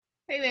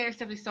Hey there,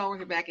 Stephanie Stallworth.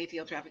 We're back,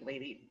 ATL Traffic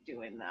Lady,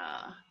 doing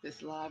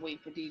this live, waiting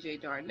for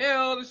DJ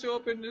Darnell to show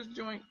up in this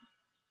joint.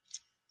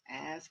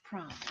 As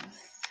promised.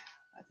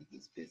 I think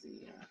he's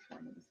busy for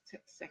another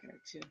second or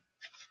two.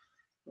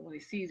 But when he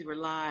sees we're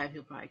live,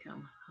 he'll probably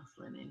come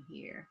hustling in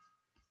here.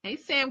 Hey,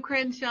 Sam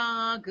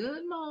Crenshaw.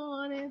 Good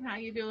morning. How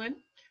you doing?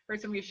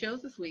 Heard some of your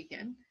shows this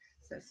weekend.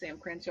 Says Sam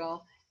Crenshaw.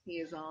 He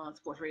is on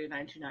Sports Radio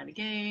 929 The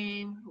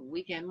Game,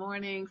 weekend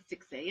morning,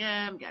 6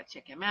 a.m. Got to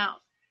check him out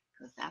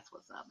because that's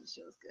what's up. The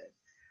show's good.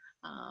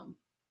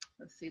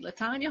 Let's see,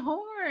 Latanya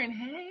Horn.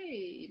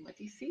 Hey, my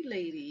DC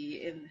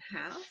lady in the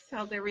house.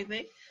 How's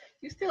everything?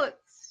 You still at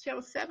show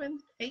 7,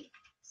 8,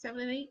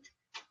 7 and 8?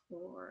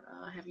 Or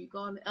have you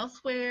gone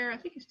elsewhere? I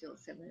think you're still at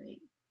 7 and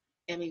 8.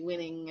 Emmy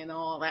winning and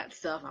all that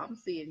stuff. I'm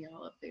seeing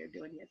y'all up there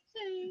doing your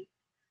thing.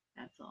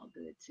 That's all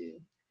good too.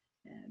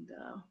 And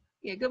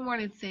yeah, good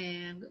morning,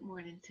 Sam. Good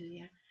morning to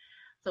you.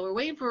 So we're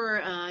waiting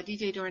for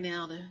DJ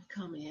Darnell to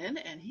come in,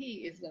 and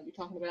he is going to be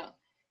talking about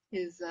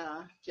his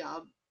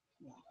job.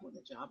 Well, the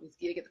job is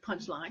gig at the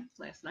Punchline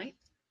last night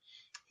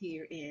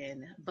here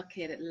in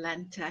Buckhead,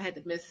 Atlanta. I had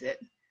to miss it.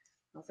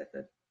 I was at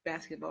the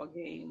basketball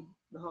game,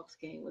 the Hawks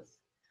game, with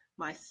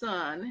my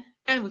son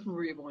and with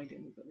Maria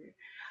Boynton.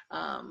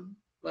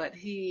 But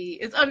he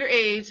is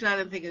underage, so I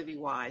didn't think it would be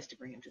wise to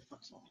bring him to the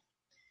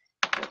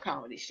Punchline for a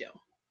comedy show.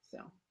 So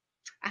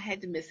I had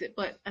to miss it,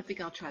 but I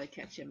think I'll try to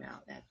catch him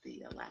out at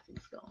the Laughing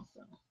Skull.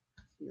 So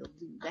we'll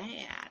do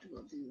that.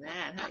 We'll do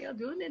that. How y'all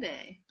doing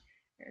today?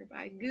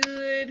 Everybody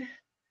good?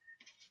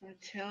 I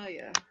tell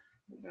you,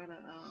 we're gonna.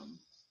 I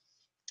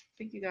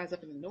think you guys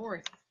up in the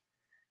north.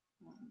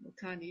 What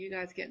time do you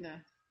guys getting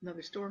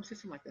another storm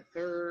system, like the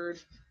third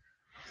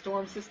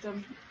storm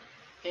system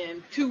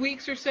in 2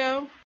 weeks or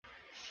so?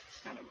 It's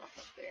kind of rough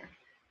up there.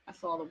 I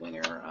saw the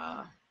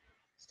winter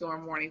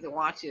storm warnings and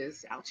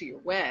watches out to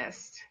your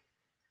west.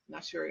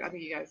 Not sure. I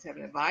think you guys have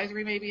an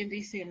advisory maybe in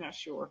DC. I'm not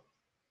sure.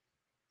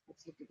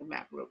 Let's look at the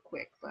map real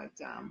quick. But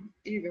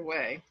either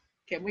way,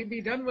 can we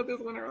be done with this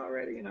winter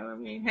already? You know what I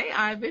mean? Hey,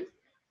 Ivan.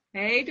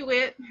 Hey,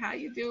 DeWitt. How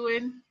you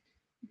doing?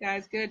 You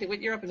guys good?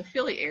 DeWitt, you're up in the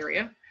Philly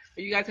area. Are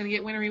you guys going to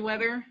get wintry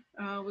weather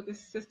with this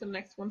system?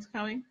 Next one's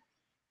coming.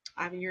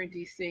 Ivan, you're in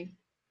DC.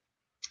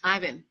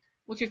 Ivan,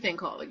 what's your thing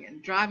called again?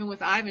 Driving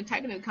with Ivan.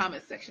 Type it in the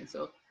comments section.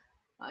 So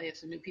you have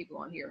some new people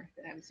on here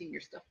that haven't seen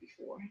your stuff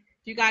before.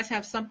 If you guys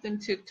have something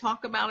to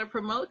talk about or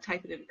promote,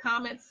 type it in the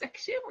comments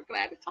section. We're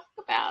glad to talk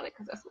about it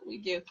because that's what we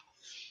do.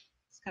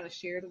 Just kind of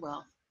share the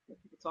wealth.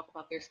 Let people talk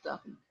about their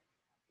stuff. And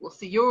we'll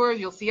see yours,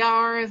 you'll see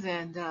ours,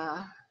 and,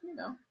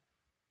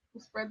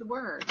 we'll spread the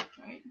word,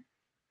 right?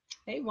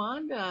 Hey,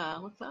 Wanda,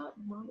 what's up?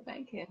 Wanda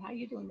Bankhead, how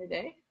you doing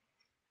today?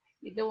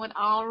 You doing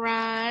all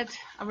right?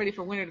 I'm ready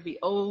for winter to be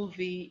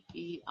OVER.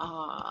 You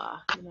know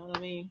what I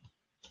mean?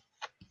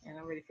 And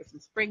I'm ready for some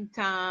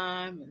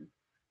springtime. And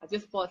I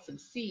just bought some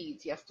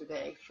seeds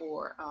yesterday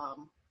for,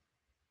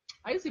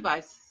 I usually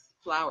buy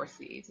flower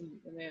seeds. And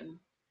then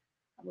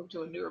I moved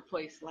to a newer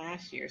place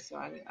last year, so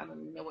I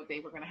don't even know what they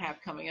were going to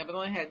have coming up. I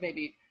only had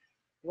maybe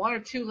 1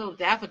 or 2 little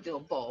daffodil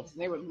bulbs, and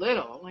they were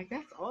little. I'm like,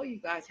 that's all you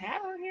guys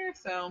have out here?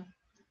 So I'm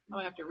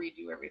going to have to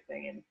redo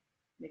everything and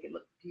make it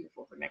look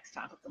beautiful for next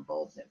time. Put some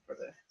bulbs in for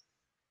the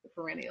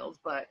perennials.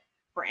 But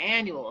for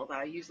annuals,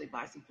 I usually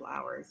buy some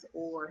flowers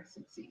or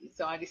some seeds.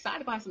 So I decided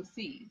to buy some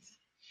seeds.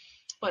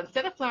 But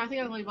instead of flowers, I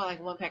think I only bought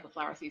like 1 pack of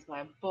flower seeds, but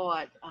I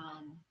bought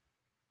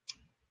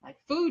like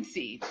food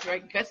seeds,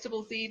 right?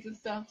 Vegetable seeds and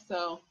stuff.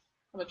 So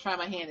I'm going to try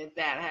my hand at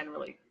that. I hadn't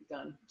really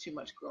done too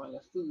much growing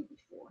of food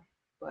before,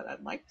 but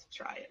I'd like to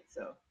try it.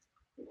 So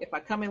if I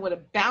come in with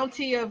a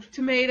bounty of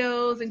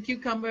tomatoes and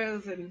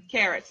cucumbers and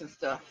carrots and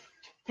stuff,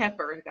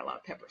 peppers, I got a lot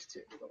of peppers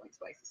too. I like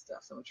spicy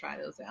stuff, so I'm going to try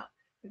those out.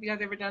 Have you guys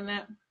ever done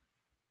that?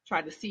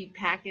 Tried the seed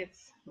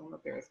packets? I don't know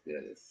if they're as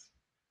good as,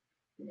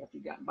 if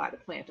you got by the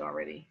plant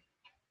already,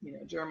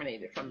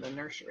 germinated from the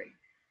nursery.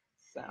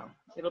 So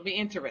it'll be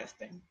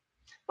interesting.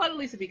 But at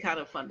least it'd be kind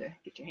of fun to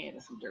get your hand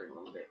in some dirt a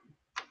little bit.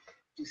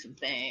 Do some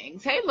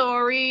things. Hey,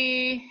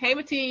 Lori. Hey,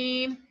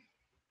 Mateen.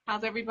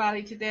 How's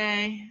everybody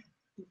today?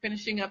 I'm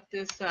finishing up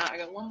this. I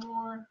got one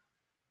more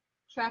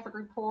traffic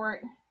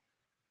report.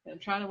 And I'm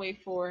trying to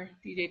wait for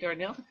DJ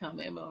Darnell to come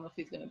in. But I don't know if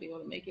he's going to be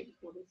able to make it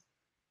before this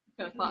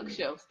 10 o'clock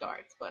show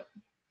starts. But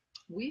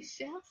we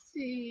shall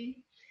see.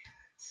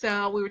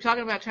 So we were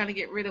talking about trying to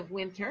get rid of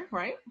winter,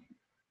 right?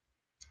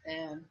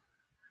 And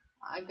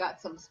I've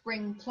got some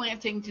spring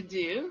planting to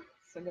do.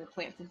 So I'm going to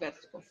plant some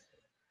vegetables.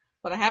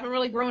 But I haven't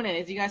really grown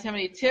any. Do you guys have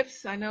any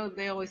tips? I know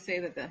they always say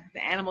that the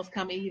animals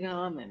come eat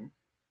them and,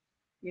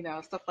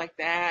 stuff like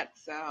that.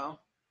 So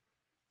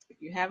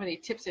if you have any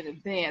tips in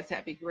advance,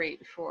 that'd be great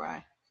before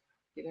I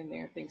get in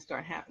there and things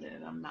start happening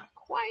and I'm not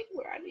quite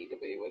where I need to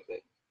be with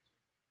it.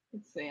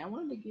 Let's see. I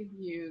wanted to give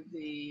you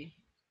the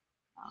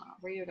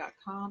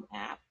radio.com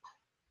app.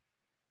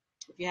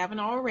 If you haven't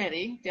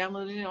already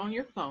downloaded it on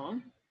your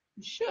phone,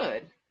 you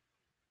should.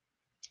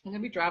 I'm going to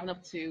be driving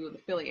up to the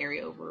Philly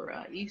area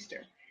over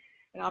Easter,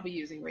 and I'll be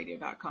using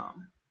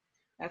radio.com.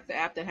 That's the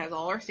app that has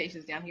all our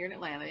stations down here in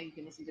Atlanta. You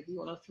can listen to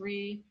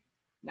V103,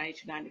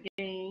 929 The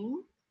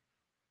Game,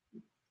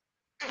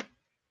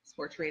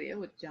 Sports Radio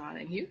with John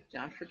and Hugh.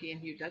 John Fricky and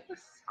Hugh Douglas.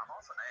 I'm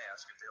often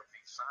asked if there'll be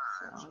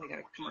signs. So they got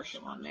a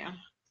commercial on now.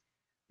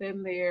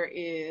 Then there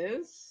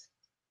is.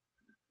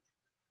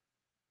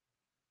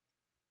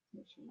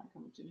 Not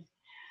coming to me.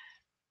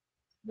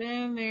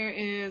 Then there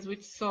is,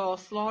 we saw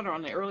Slaughter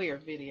on the earlier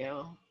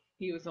video.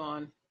 He was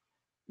on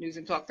News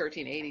and Talk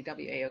 1380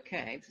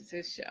 WAOK. This is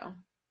his show,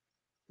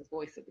 the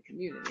voice of the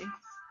community.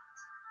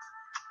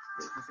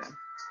 This is him.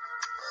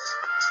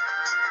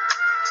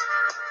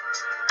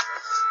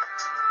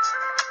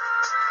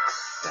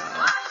 So,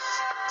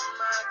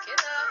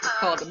 it's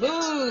called The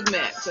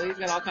Movement. So he's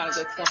got all kind of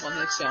good stuff on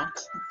his show.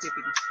 Let's see if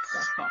we can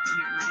stop talking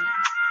here in a minute.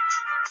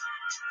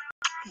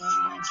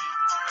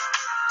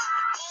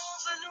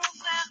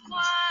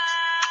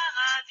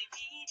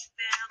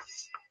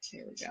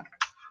 Here we go.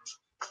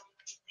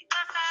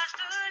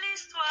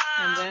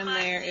 And then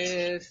there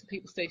is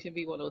People Station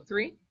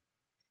V103.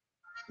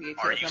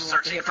 Are you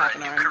searching for a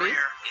new career?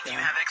 If you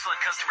have excellent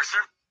customer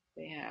service.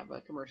 They have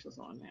commercials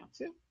on now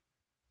too.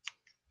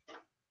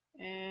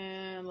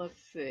 And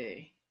let's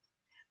see.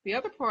 The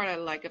other part I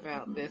like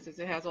about this is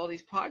it has all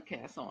these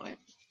podcasts on it.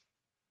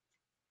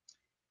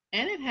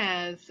 And it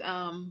has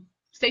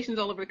stations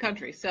all over the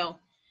country. So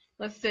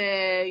let's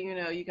say,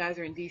 you guys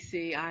are in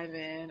D.C.,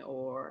 Ivan,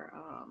 or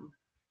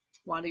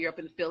Wanda, you're up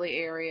in the Philly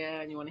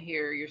area and you want to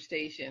hear your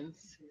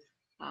stations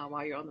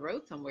while you're on the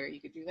road somewhere, you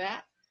could do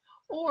that.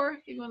 Or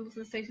if you want to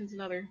listen to stations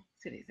in other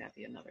cities, that'd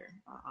be another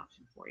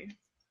option for you.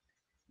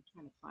 I'm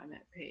trying to find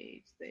that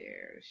page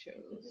there that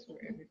shows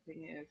where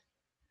everything is.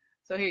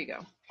 So here you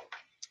go.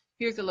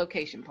 Here's the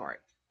location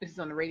part. This is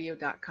on the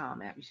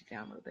radio.com app. You should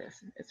download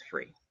this. It's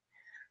free.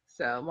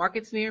 So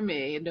markets near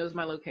me, it knows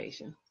my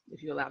location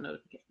if you allow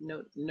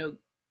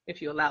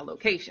if you allow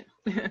location.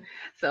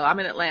 So I'm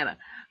in Atlanta,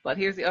 but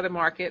here's the other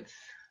markets: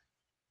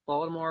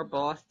 Baltimore,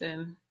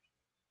 Boston,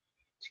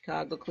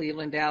 Chicago,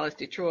 Cleveland, Dallas,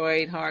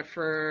 Detroit,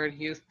 Hartford,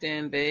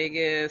 Houston,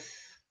 Vegas,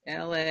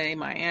 LA,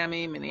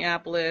 Miami,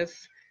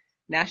 Minneapolis,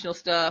 national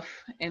stuff,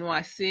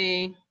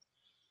 NYC.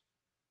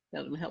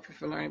 That would be helpful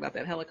for learning about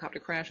that helicopter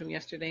crash from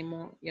yesterday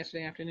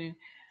afternoon.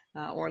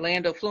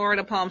 Orlando,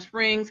 Florida, Palm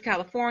Springs,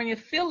 California,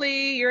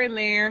 Philly, you're in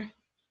there.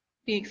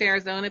 Phoenix,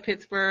 Arizona,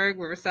 Pittsburgh,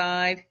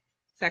 Riverside,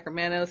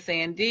 Sacramento,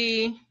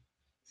 Sandy,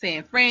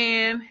 San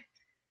Fran,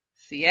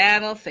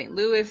 Seattle, St.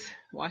 Louis,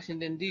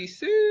 Washington,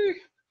 D.C.,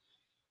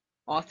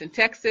 Austin,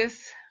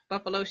 Texas,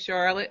 Buffalo,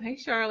 Charlotte. Hey,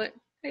 Charlotte.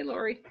 Hey,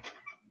 Lori.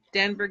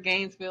 Denver,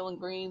 Gainesville, and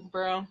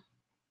Greensboro.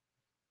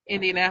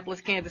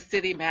 Indianapolis, Kansas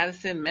City,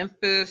 Madison,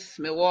 Memphis,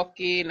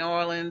 Milwaukee, New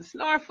Orleans,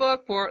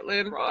 Norfolk,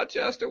 Portland,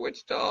 Rochester,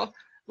 Wichita,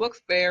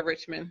 Wilkes-Barre,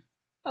 Richmond.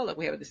 Oh, look,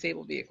 we have a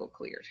disabled vehicle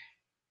cleared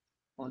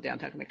on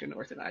downtown Connector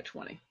North and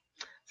I-20.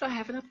 So I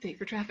have an update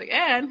for traffic.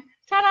 And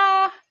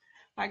ta-da!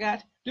 I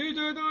got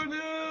DJ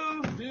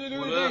Darnell.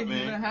 What up,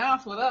 man? In the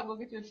house. What up? Go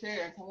get your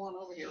chair. Come on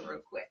over here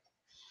real quick.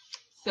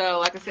 So,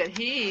 like I said,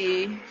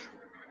 he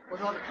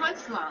was on the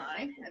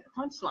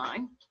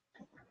punchline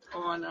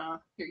on,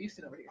 here, you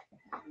sit over here.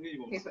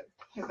 In case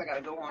I got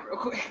to go on real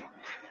quick.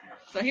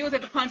 So he was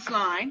at the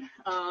Punchline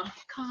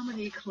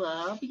Comedy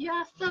Club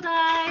yesterday.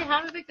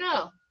 How did it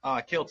go?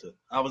 I killed it.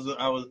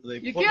 They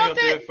You put me up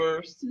there it?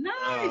 first.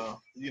 Nice.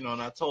 And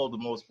I told the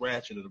most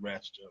ratchet of the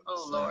ratchet jokes.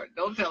 Oh, Lord.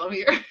 Don't tell him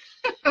here.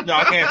 No,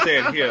 I can't say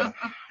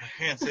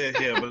it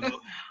here. But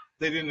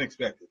they didn't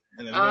expect it.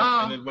 And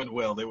it went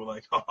well. They were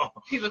like, oh.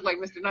 He looked like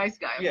Mr. Nice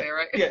Guy up there,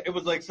 right? Yeah, it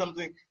was like some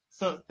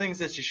things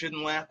that you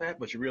shouldn't laugh at,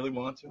 but you really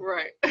want to.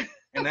 Right.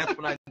 And that's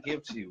what I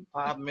give to you.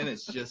 5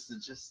 minutes just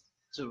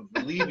to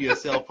relieve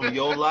yourself from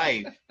your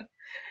life.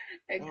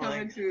 And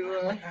coming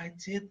to... I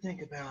did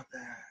think about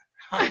that.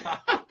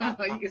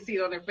 You can see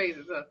it on their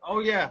faces, huh? Oh,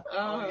 yeah.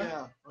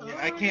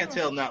 I can't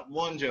tell not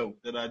one joke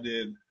that I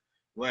did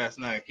last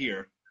night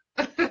here.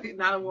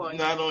 Not a one.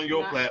 Not on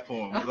your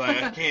platform.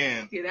 Like, I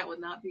can't. Yeah, that would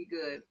not be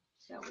good.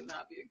 That would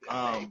not be a good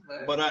thing.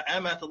 But I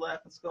am at the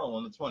Laughing Skull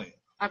on the 20th.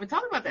 I've been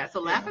talking about that. So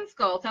Laughing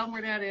Skull, tell them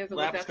where that is.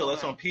 Laughing Skull,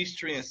 that's on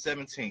Peachtree and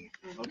 17th.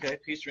 Mm-hmm. Okay,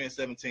 Peachtree and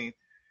 17th.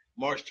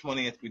 March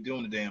 20th, we're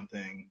doing the damn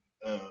thing.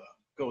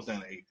 Goes down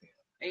to 8 p.m.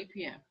 8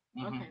 p.m.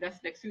 Mm-hmm. Okay,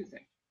 that's next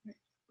Tuesday.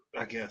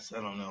 I guess. I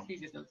don't know. He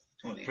just knows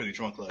I was pretty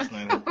drunk last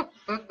night.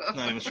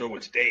 Not even sure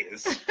what today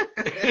is.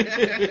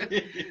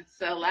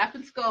 So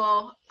Laughing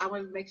Skull, I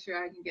want to make sure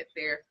I can get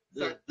there.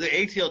 So, the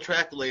ATL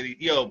track lady,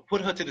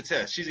 put her to the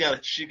test. She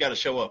got to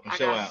show up and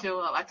show out. Show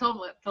up. I told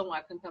him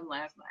I couldn't come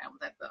last night. I was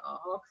at the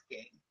Hawks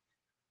game,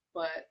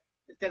 but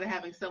instead of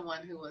having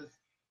someone who was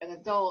an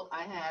adult,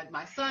 I had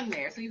my son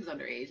there, so he was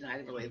underage, and I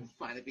didn't really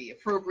find it be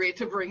appropriate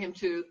to bring him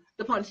to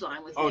the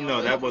Punchline with me. Oh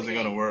no, that wasn't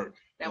gonna work.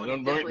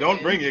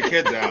 Don't bring your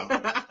kids out.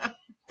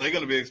 They're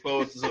gonna be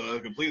exposed to a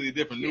completely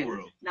different new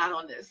world. Not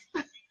on this.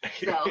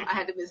 So I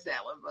had to miss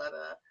that one, but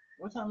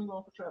what time are you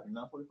going for traffic?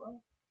 9:45.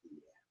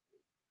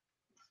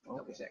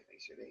 Double check,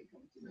 make sure they ain't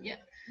coming to me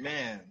yet.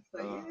 Man,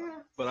 So,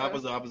 but I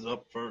was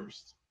up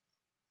first.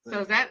 So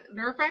is that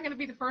Nerf going to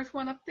be the first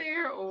one up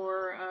there,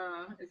 or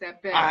is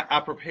that better? I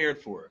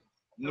prepared for it.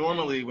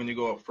 Normally, when you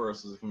go up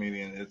first as a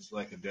comedian, it's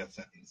like a death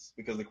sentence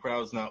because the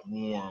crowd's not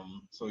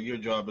warm. So your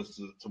job is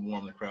to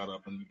warm the crowd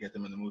up and get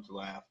them in the mood to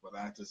laugh. But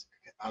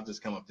I'll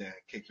just come up there and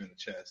kick you in the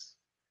chest.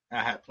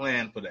 I had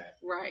planned for that.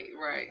 Right.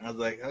 I was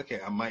like, okay,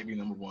 I might be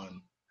number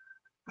one.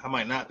 I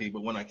might not be,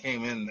 but when I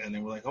came in and they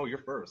were like, oh, you're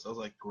first, I was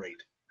like,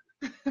 great.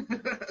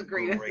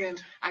 Great as in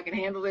I can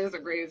handle this, or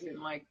great as in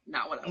like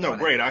not what I want. No,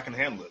 great, I can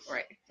handle this.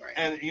 Right.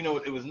 And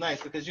it was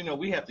nice because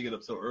we have to get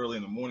up so early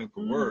in the morning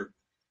for work.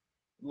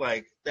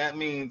 Like that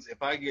means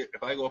if I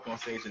go up on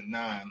stage at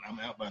 9, I'm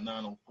out by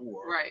 9:04.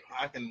 Right.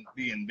 I can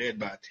be in bed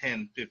by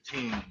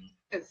 10:15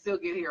 and still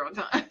get here on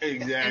time.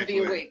 Exactly. And be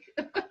awake.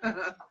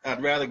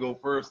 I'd rather go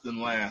first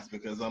than last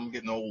because I'm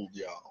getting old,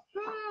 y'all.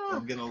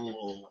 I'm getting a little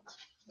old.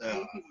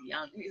 He's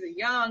young. He's a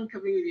young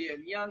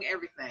comedian, young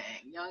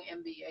everything, young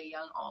MBA,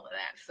 young all of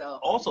that. So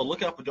also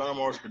look out for Darnell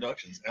Morris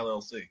Productions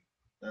LLC.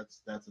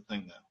 That's the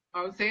thing now.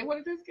 I was saying, what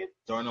is this again?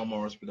 Darnell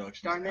Morris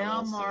Productions.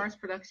 Darnell LLC. Morris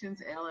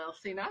Productions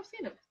LLC. Now I've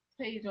seen a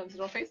page on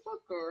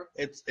Facebook or.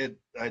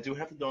 I do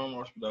have the Darnell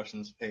Morris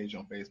Productions page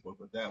on Facebook,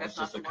 but that was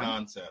just a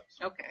concept.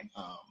 Okay.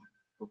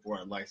 Before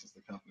I licensed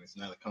the company,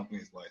 so now the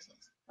company is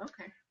licensed.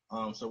 Okay.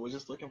 So we're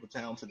just looking for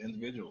talented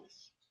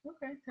individuals.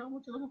 Okay. Tell them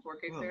what you're looking for, in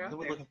case they're out there.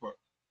 We're looking for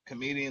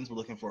comedians. We're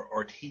looking for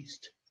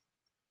artistes.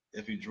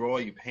 If you draw,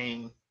 you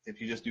paint. If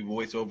you just do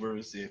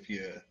voiceovers, if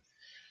you're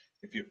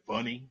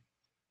funny,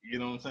 you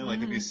know what I'm saying?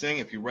 Like if you sing,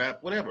 if you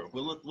rap, whatever.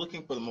 We're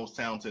looking for the most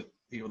talented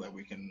people that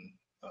we can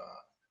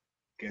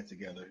get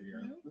together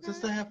here,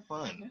 just to have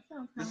fun.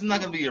 This is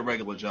not going to be your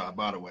regular job,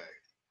 by the way.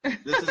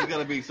 This is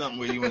going to be something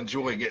where you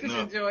enjoy getting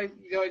up. Enjoy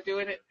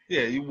doing it.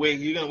 Yeah, you're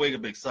going to wake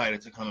up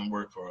excited to come and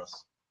work for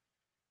us.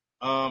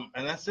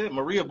 And that's it.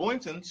 Maria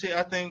Boynton,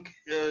 I think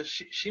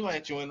she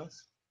might join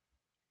us.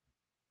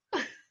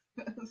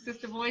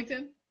 Sister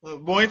Boynton?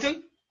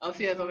 Boynton? Oh,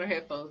 she has on her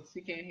headphones.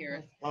 She can't hear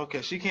us.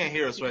 Okay, she can't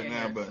hear us right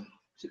now, but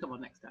she'll come on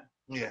next time.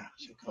 Yeah,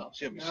 she'll come.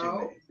 She'll be.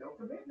 Don't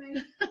forget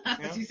me.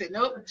 Yeah. She said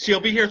nope.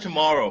 She'll be here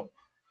tomorrow.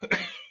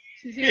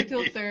 She's here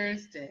till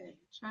Thursday.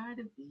 Try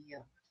to be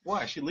up.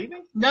 Why? Is she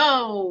leaving?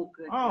 No.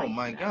 Oh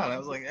my God! I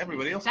was like,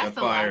 everybody else got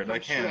fired. I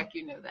can't. Shrek,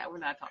 you know that. We're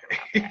not talking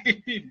about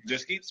that.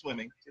 Just keep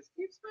swimming.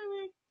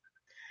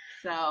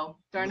 So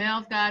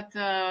Darnell's got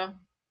the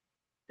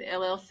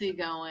LLC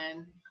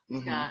going.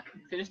 He's got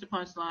finished the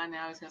punchline.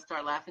 Now he's gonna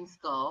start Laughing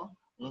Skull.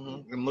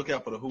 And look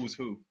out for the Who's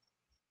Who.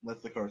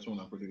 That's the cartoon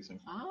I'm producing.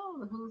 Oh,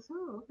 the Who's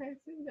Who. Okay,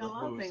 so you got a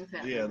lot of things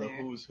happening. Yeah, the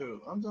Who's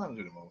Who. I'm trying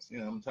to do the most.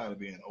 I'm tired of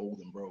being old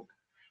and broke.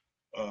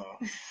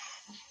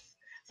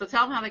 So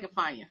tell them how they can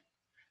find you.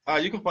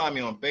 You can find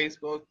me on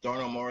Facebook,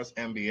 Darnell Morris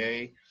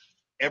MBA.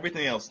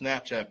 Everything else,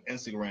 Snapchat,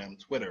 Instagram,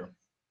 Twitter.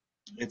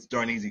 It's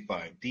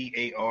Darneezyfied.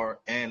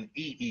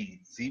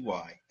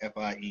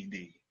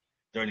 DARNEEZYFIED.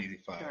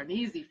 Darneezyfied.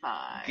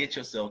 Darneezyfied. Get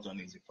yourself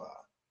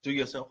Darneezyfied. Do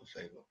yourself a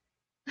favor.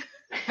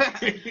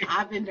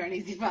 I've been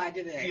Darneezyfied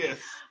today. Yes.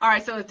 All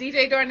right, so it's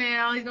DJ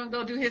Darnell. He's going to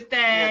go do his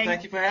thing. Yeah,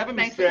 thank you for having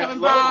me. Thanks for coming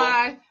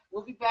by.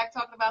 We'll be back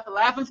talking about the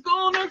Laughing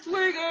School next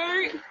week,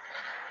 eh?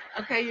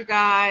 Okay, you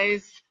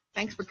guys.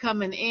 Thanks for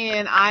coming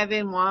in.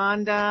 Ivan,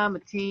 Wanda,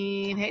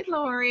 Mateen. Hey,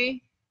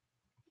 Lori.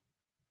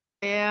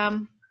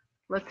 Sam,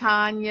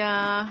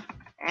 LaTanya,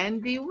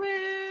 and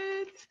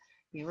DeWitt.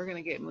 Yeah, we're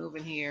going to get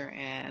moving here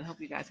and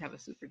hope you guys have a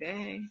super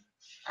day.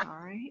 All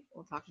right.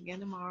 We'll talk again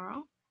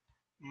tomorrow.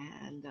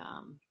 And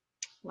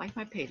like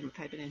my page. I'm going to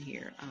type it in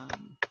here.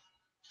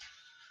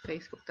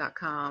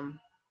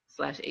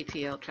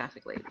 Facebook.com/ATL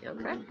Traffic Lady.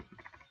 Okay. And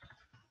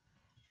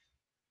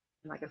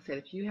like I said,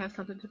 if you have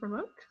something to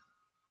promote,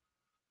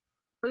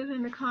 put it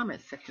in the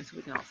comments section so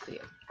we can all see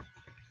it.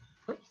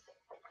 Oops.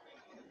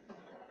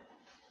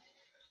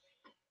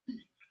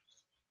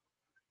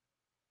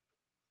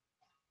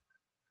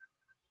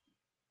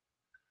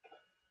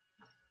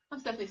 I'm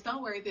Stephanie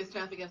Stallworth. This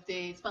traffic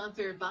update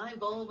sponsored by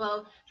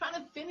Volvo. Trying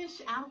to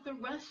finish out the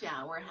rush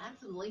hour. Had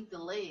some late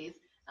delays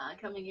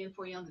coming in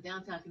for you on the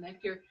downtown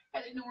connector.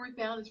 Headed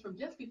northbound is from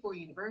just before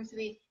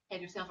University.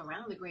 Head yourself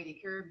around the Grady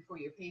curve before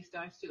your pace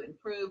starts to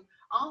improve.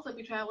 Also, if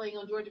you're traveling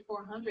on Georgia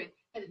 400,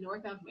 headed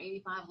northbound from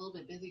 85, a little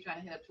bit busy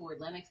trying to head up toward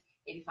Lenox.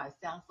 85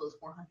 south flows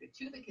 400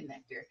 to the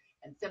connector,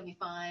 and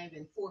 75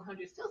 and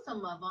 400, still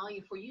some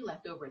volume for you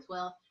left over as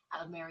well,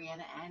 out of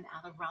Marietta and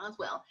out of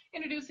Roswell.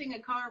 Introducing a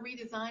car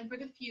redesign for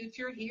the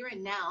future here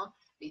and now,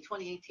 the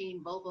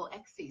 2018 Volvo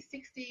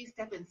XC60.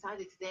 Step inside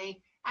it today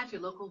at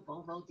your local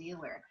Volvo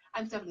dealer.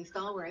 I'm Stephanie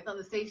Stallworth on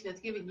the station that's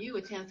giving you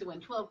a chance to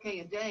win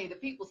 $12K a day, the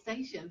People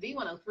Station,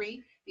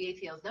 V103, the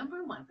ATL's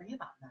number one for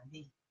hip-hop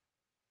 90.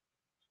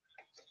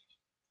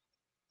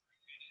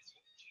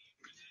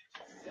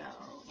 So,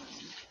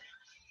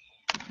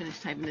 finish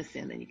typing this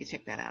in, then you can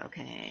check that out,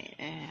 okay?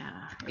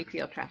 Yeah,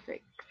 ATL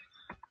Traffic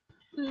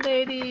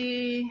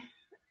Lady,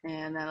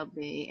 and that'll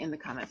be in the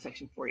comment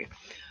section for you.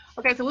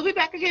 Okay, so we'll be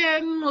back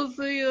again. We'll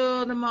see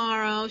you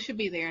tomorrow. Should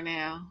be there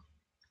now.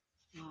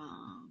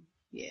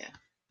 Yeah,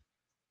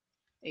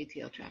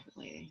 ATL Traffic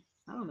Lady.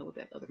 I don't know what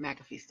that other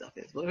McAfee stuff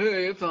is, but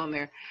hey, it's on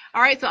there.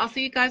 All right, so I'll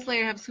see you guys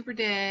later. Have a super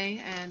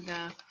day, and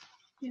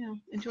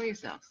enjoy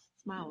yourselves.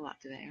 Smile a lot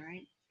today, all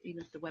right?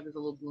 even if the weather's a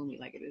little gloomy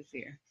like it is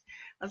here.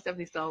 I'm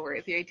Stephanie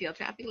Stallworth, your ATL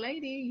Traffic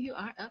Lady. You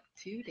are up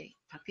to date.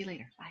 Talk to you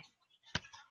later. Bye.